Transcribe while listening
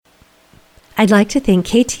I'd like to thank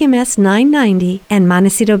KTMS 990 and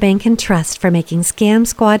Montecito Bank and Trust for making Scam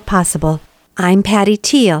Squad possible. I'm Patty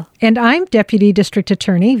Teal. And I'm Deputy District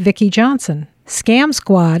Attorney Vicki Johnson. Scam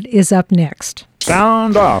Squad is up next.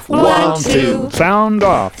 Sound off. 1, 2. Sound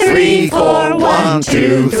off. 3, 4. 1,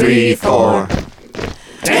 2, 3, 4.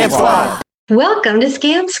 Scam Squad. Welcome to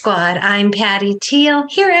Scam Squad. I'm Patty Teal,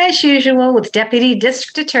 here as usual with Deputy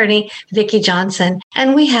District Attorney Vicki Johnson.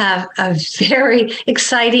 And we have a very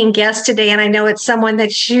exciting guest today, and I know it's someone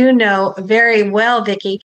that you know very well,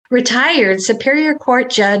 Vicki. Retired Superior Court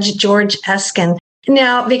Judge George Eskin.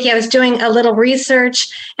 Now, Vicki, I was doing a little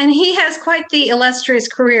research, and he has quite the illustrious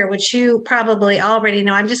career, which you probably already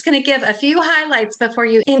know. I'm just going to give a few highlights before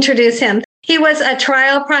you introduce him. He was a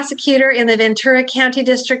trial prosecutor in the Ventura County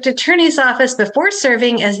District Attorney's Office before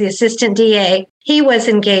serving as the Assistant DA. He was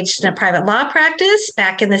engaged in a private law practice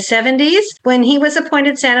back in the 70s when he was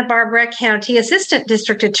appointed Santa Barbara County Assistant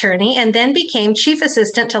District Attorney and then became Chief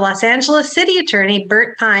Assistant to Los Angeles City Attorney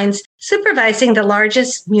Bert Hines, supervising the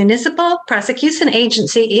largest municipal prosecution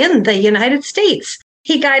agency in the United States.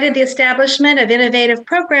 He guided the establishment of innovative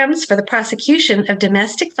programs for the prosecution of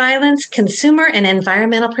domestic violence, consumer, and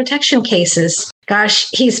environmental protection cases. Gosh,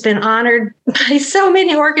 he's been honored by so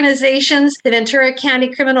many organizations. The Ventura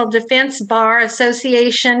County Criminal Defense Bar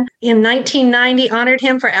Association in 1990 honored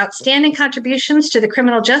him for outstanding contributions to the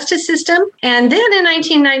criminal justice system. And then in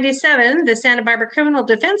 1997, the Santa Barbara Criminal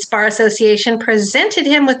Defense Bar Association presented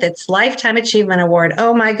him with its Lifetime Achievement Award.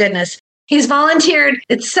 Oh my goodness. He's volunteered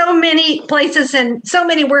at so many places and so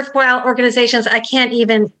many worthwhile organizations. I can't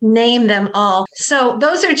even name them all. So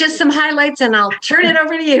those are just some highlights, and I'll turn it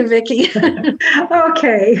over to you, Vicki.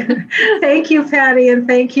 Okay. Thank you, Patty, and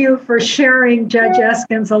thank you for sharing Judge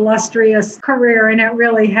Eskin's illustrious career, and it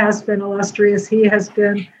really has been illustrious. He has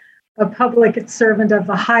been a public servant of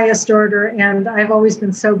the highest order, and I've always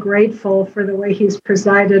been so grateful for the way he's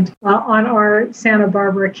presided on our Santa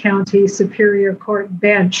Barbara County Superior Court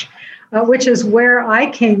bench. Which is where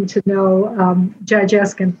I came to know Judge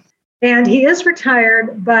Eskin. And he is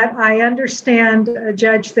retired, but I understand,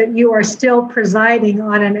 Judge, that you are still presiding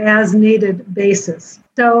on an as-needed basis.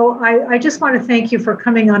 So I just want to thank you for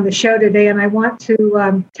coming on the show today, and I want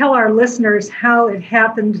to tell our listeners how it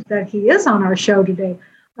happened that he is on our show today.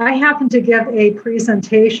 I happened to give a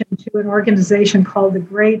presentation to an organization called the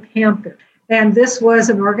Gray Panther, and this was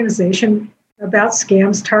an organization about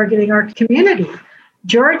scams targeting our community.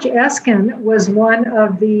 George Eskin was one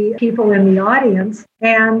of the people in the audience,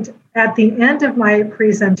 and at the end of my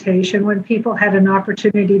presentation, when people had an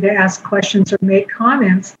opportunity to ask questions or make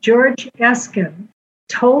comments, George Eskin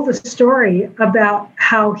told a story about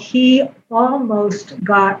how he almost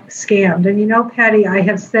got scammed. And you know, Patty, I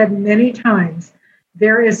have said many times,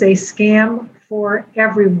 there is a scam for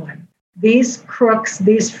everyone. These crooks,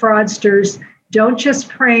 these fraudsters don't just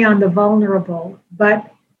prey on the vulnerable,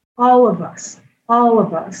 but all of us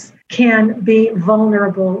can be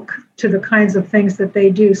vulnerable to the kinds of things that they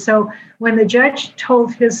do. So when the judge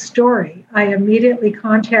told his story, I immediately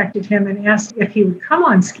contacted him and asked if he would come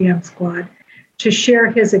on Scam Squad to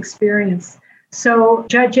share his experience. So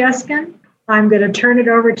Judge Eskin, I'm going to turn it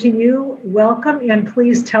over to you. Welcome, and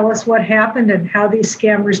please tell us what happened and how these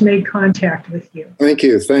scammers made contact with you. Thank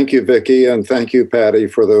you. Thank you, Vicki, and thank you, Patty,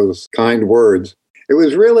 for those kind words. It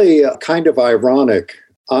was really kind of ironic.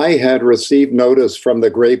 I had received notice from the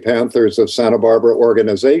Gray Panthers of Santa Barbara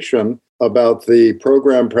organization about the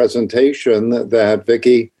program presentation that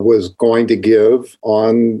Vicki was going to give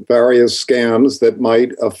on various scams that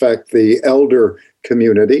might affect the elder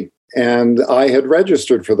community. And I had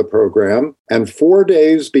registered for the program. And 4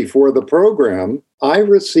 days before the program, I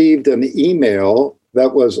received an email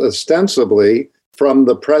that was ostensibly from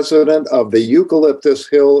the president of the Eucalyptus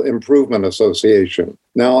Hill Improvement Association.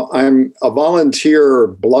 Now, I'm a volunteer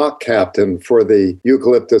block captain for the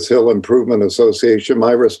Eucalyptus Hill Improvement Association.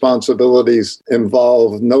 My responsibilities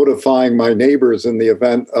involve notifying my neighbors in the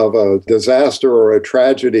event of a disaster or a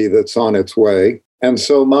tragedy that's on its way. And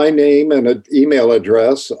so my name and an email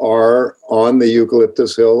address are on the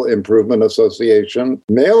Eucalyptus Hill Improvement Association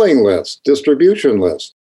mailing list, distribution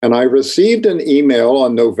list. And I received an email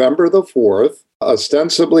on November the 4th,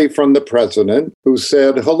 ostensibly from the president, who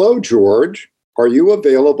said, "Hello, George. Are you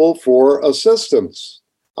available for assistance?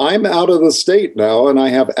 I'm out of the state now, and I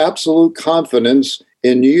have absolute confidence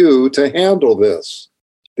in you to handle this.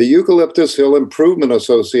 The Eucalyptus Hill Improvement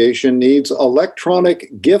Association needs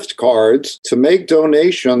electronic gift cards to make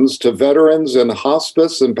donations to veterans in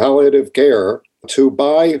hospice and palliative care to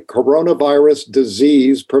buy coronavirus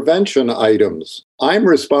disease prevention items. I'm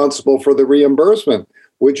responsible for the reimbursement.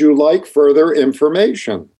 Would you like further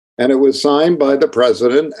information?" And it was signed by the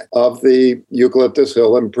president of the Eucalyptus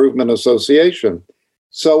Hill Improvement Association.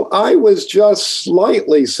 So I was just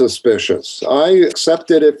slightly suspicious. I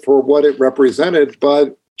accepted it for what it represented,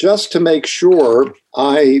 but just to make sure,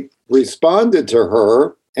 I responded to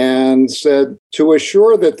her and said, to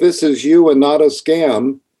assure that this is you and not a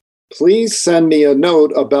scam, please send me a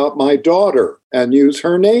note about my daughter and use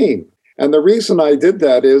her name. And the reason I did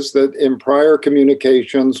that is that in prior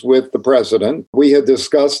communications with the president, we had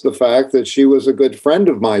discussed the fact that she was a good friend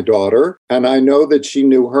of my daughter, and I know that she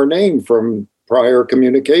knew her name from prior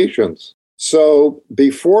communications. So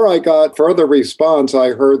before I got further response,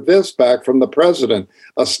 I heard this back from the president,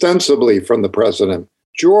 ostensibly from the president.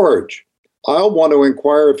 George, I'll want to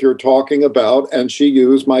inquire if you're talking about, and she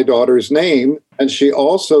used my daughter's name, and she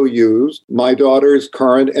also used my daughter's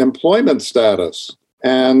current employment status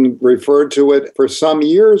and referred to it for some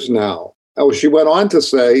years now. Oh, she went on to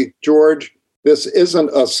say, George, this isn't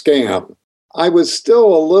a scam. I was still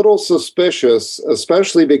a little suspicious,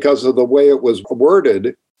 especially because of the way it was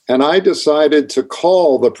worded, and I decided to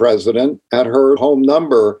call the president at her home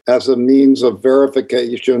number as a means of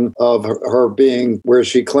verification of her being where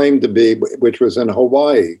she claimed to be, which was in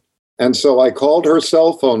Hawaii. And so I called her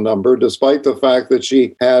cell phone number, despite the fact that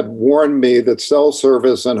she had warned me that cell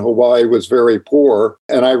service in Hawaii was very poor.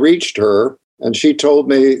 And I reached her, and she told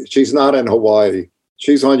me she's not in Hawaii.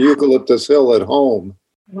 She's on Eucalyptus Hill at home.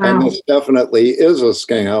 Wow. And this definitely is a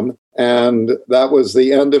scam. And that was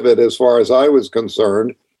the end of it as far as I was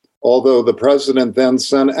concerned. Although the president then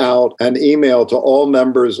sent out an email to all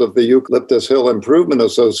members of the Eucalyptus Hill Improvement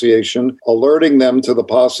Association, alerting them to the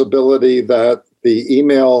possibility that the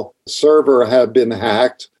email server had been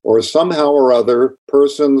hacked, or somehow or other,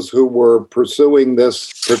 persons who were pursuing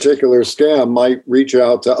this particular scam might reach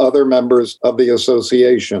out to other members of the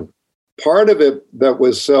association. Part of it that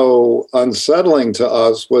was so unsettling to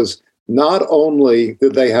us was not only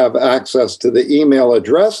did they have access to the email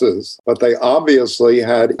addresses, but they obviously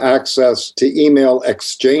had access to email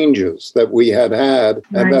exchanges that we had. Right.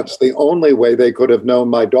 And that's the only way they could have known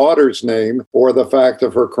my daughter's name or the fact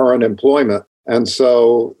of her current employment. And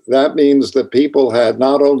so that means that people had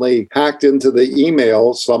not only hacked into the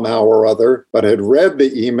emails somehow or other, but had read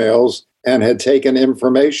the emails and had taken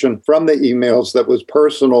information from the emails that was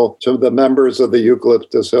personal to the members of the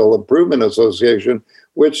Eucalyptus Hill Improvement Association,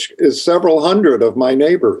 which is several hundred of my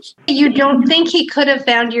neighbors. You don't think he could have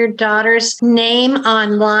found your daughter's name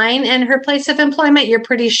online and her place of employment? You're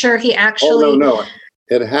pretty sure he actually... Oh, no.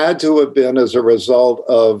 It had to have been as a result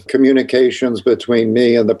of communications between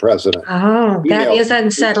me and the president. Oh, that is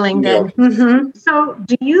unsettling then. Mm-hmm. So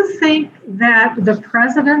do you think that the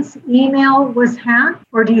president's email was hacked,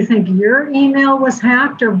 or do you think your email was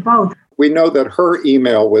hacked, or both? We know that her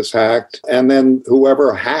email was hacked, and then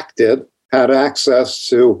whoever hacked it had access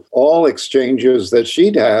to all exchanges that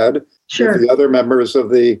she'd had with the other members of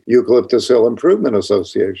the Eucalyptus Hill Improvement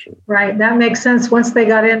Association. Right. That makes sense. Once they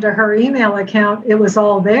got into her email account, it was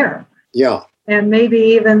all there. Yeah. And maybe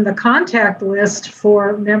even the contact list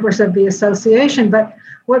for members of the association. But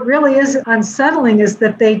what really is unsettling is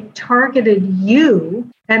that they targeted you,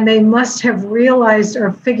 and they must have realized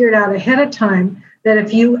or figured out ahead of time that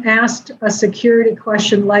if you asked a security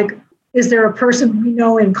question like, is there a person we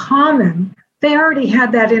know in common? They already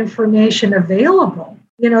had that information available.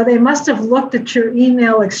 You know, they must have looked at your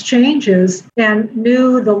email exchanges and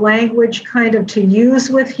knew the language kind of to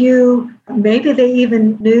use with you. Maybe they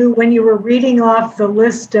even knew when you were reading off the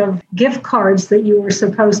list of gift cards that you were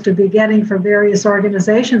supposed to be getting for various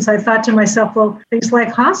organizations. I thought to myself, well, things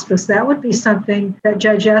like hospice, that would be something that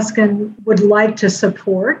Judge Eskin would like to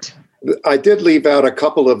support. I did leave out a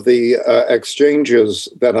couple of the exchanges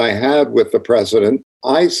that I had with the president.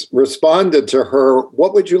 I responded to her,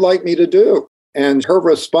 what would you like me to do? And her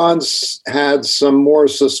response had some more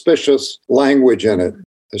suspicious language in it.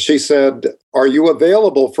 She said, are you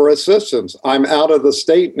available for assistance? I'm out of the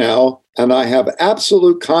state now, and I have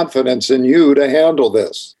absolute confidence in you to handle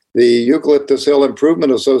this. The Eucalyptus Hill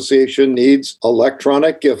Improvement Association needs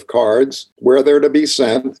electronic gift cards where they're to be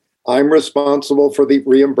sent. I'm responsible for the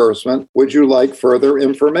reimbursement. Would you like further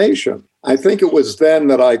information? I think it was then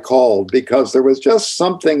that I called because there was just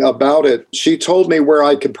something about it. She told me where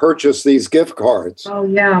I could purchase these gift cards. Oh,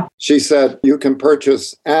 yeah. She said, you can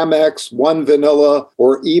purchase Amex, One Vanilla,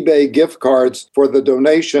 or eBay gift cards for the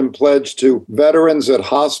donation pledged to Veterans at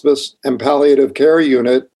Hospice and Palliative Care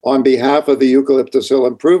Unit on behalf of the Eucalyptus Hill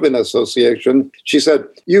Improvement Association. She said,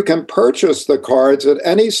 you can purchase the cards at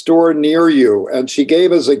any store near you. And she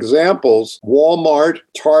gave us examples, Walmart,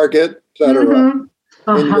 Target, etc.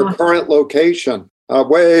 In your current location.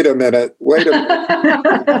 Wait a minute.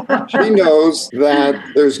 She knows that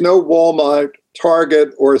there's no Walmart,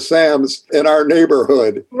 Target, or Sam's in our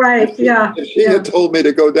neighborhood. Right, yeah. If she had told me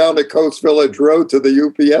to go down to Coast Village Road to the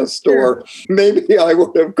UPS store, maybe I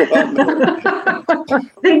would have gone there.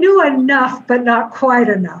 They knew enough, but not quite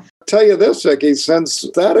enough. Tell you this, Vicki, since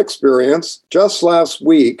that experience, just last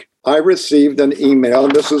week, I received an email,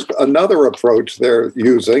 and this is another approach they're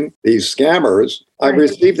using, these scammers. I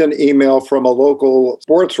received an email from a local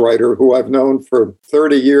sports writer who I've known for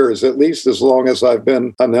 30 years, at least as long as I've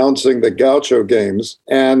been announcing the Gaucho games.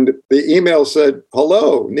 And the email said,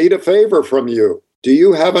 "Hello, need a favor from you. Do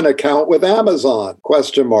you have an account with Amazon? ?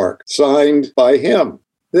 Signed by him."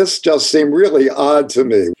 This just seemed really odd to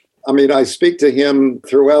me. I mean, I speak to him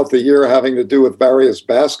throughout the year having to do with various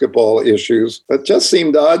basketball issues, but just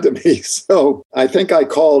seemed odd to me. So I think I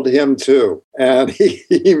called him too. And he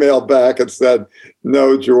emailed back and said,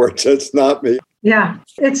 "No, George, it's not me." Yeah,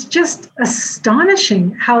 it's just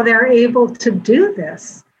astonishing how they're able to do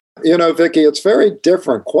this. You know, Vicki, it's very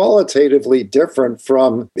different, qualitatively different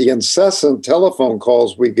from the incessant telephone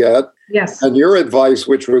calls we get. Yes. And your advice,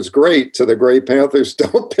 which was great to the Gray Panthers,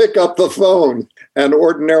 don't pick up the phone. And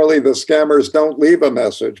ordinarily the scammers don't leave a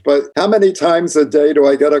message. But how many times a day do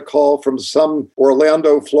I get a call from some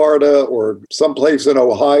Orlando, Florida, or someplace in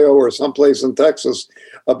Ohio or someplace in Texas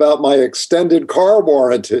about my extended car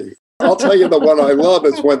warranty? I'll tell you the one I love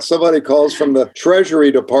is when somebody calls from the Treasury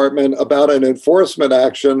Department about an enforcement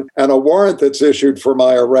action and a warrant that's issued for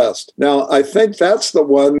my arrest. Now, I think that's the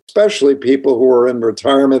one, especially people who are in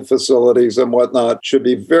retirement facilities and whatnot, should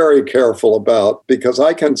be very careful about, because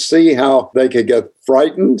I can see how they could get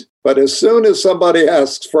frightened. But as soon as somebody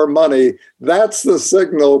asks for money, that's the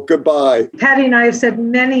signal, goodbye. Patty and I have said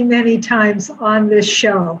many, many times on this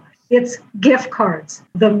show, it's gift cards.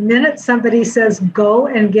 The minute somebody says, go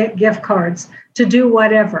and get gift cards to do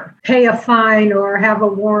whatever, pay a fine or have a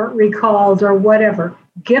warrant recalled or whatever,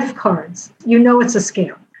 gift cards, you know it's a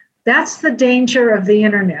scam. That's the danger of the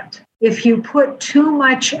internet. If you put too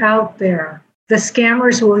much out there, the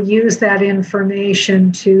scammers will use that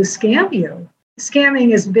information to scam you.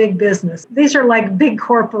 Scamming is big business. These are like big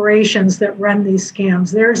corporations that run these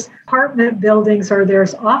scams. There's apartment buildings or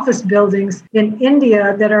there's office buildings in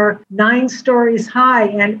India that are 9 stories high,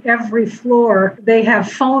 and every floor they have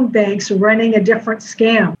phone banks running a different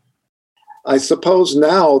scam. I suppose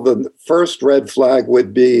now the first red flag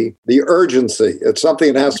would be the urgency. It's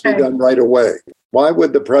something that has to be done right away. Why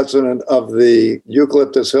would the president of the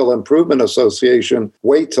Eucalyptus Hill Improvement Association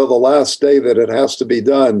wait till the last day that it has to be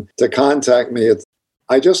done to contact me?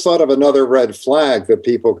 I just thought of another red flag that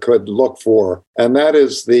people could look for, and that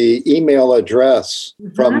is the email address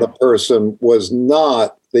from the person was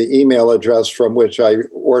not the email address from which I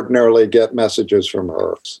ordinarily get messages from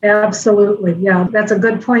her. Absolutely. Yeah, that's a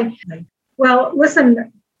good point. Well,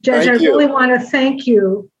 listen, Judge, I really want to thank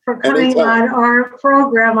you for coming on our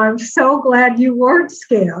program. I'm so glad you weren't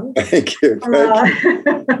scammed. Thank you.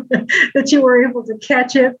 That you were able to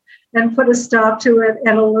catch it and put a stop to it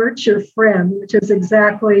and alert your friend, which is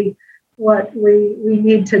exactly what we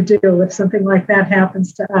need to do if something like that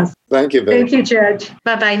happens to us. Thank you, babe. Thank you, Judge.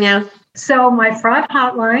 Bye-bye now. So my fraud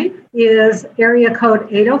hotline is area code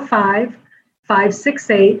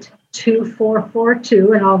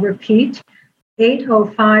 805-568-2442, and I'll repeat,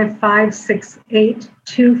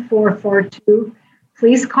 805-568-2442.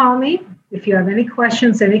 Please call me if you have any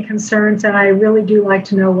questions, any concerns, and I really do like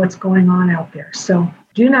to know what's going on out there. So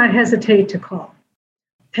do not hesitate to call.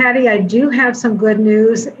 Patty, I do have some good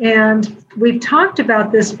news, and we've talked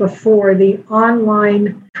about this before, the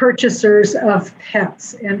online purchasers of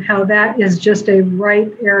pets and how that is just a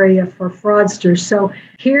ripe area for fraudsters. So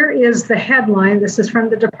here is the headline. This is from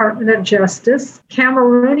the Department of Justice.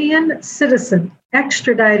 Cameroonian citizen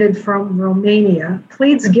extradited from Romania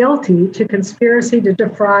pleads guilty to conspiracy to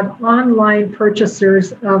defraud online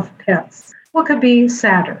purchasers of pets. What could be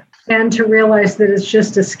sadder than to realize that it's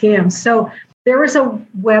just a scam? So there is a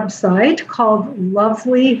website called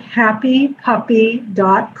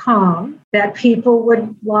lovelyhappypuppy.com that people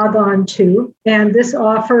would log on to, and this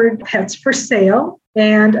offered pets for sale.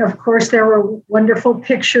 And of course, there were wonderful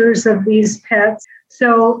pictures of these pets.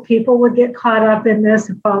 So people would get caught up in this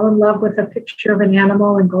and fall in love with a picture of an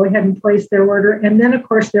animal and go ahead and place their order. And then, of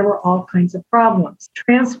course, there were all kinds of problems.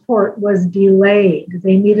 Transport was delayed.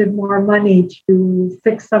 They needed more money to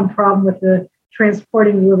fix some problem with the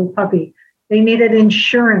transporting the little puppy. They needed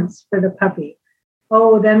insurance for the puppy.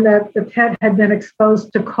 Oh, then the pet had been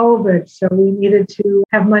exposed to COVID, so we needed to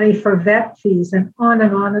have money for vet fees, and on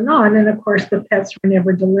and on and on. And of course, the pets were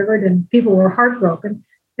never delivered and people were heartbroken.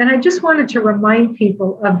 And I just wanted to remind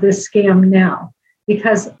people of this scam now.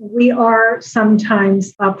 because we are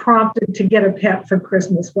sometimes prompted to get a pet for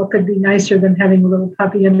Christmas. What could be nicer than having a little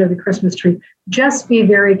puppy under the Christmas tree? Just be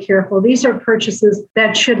very careful. These are purchases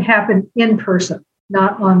that should happen in person,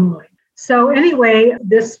 not online. So anyway,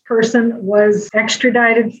 this person was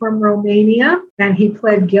extradited from Romania and he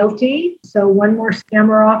pled guilty. So one more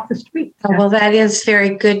scammer off the street. Oh, well, that is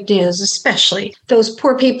very good news, especially those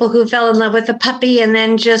poor people who fell in love with a puppy and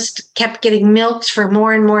then just kept getting milked for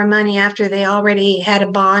more and more money after they already had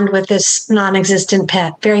a bond with this non-existent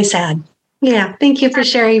pet. Very sad. Yeah. Thank you for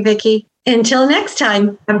sharing, Vicki. Until next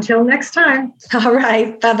time. Until next time. All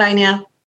right. Bye-bye now.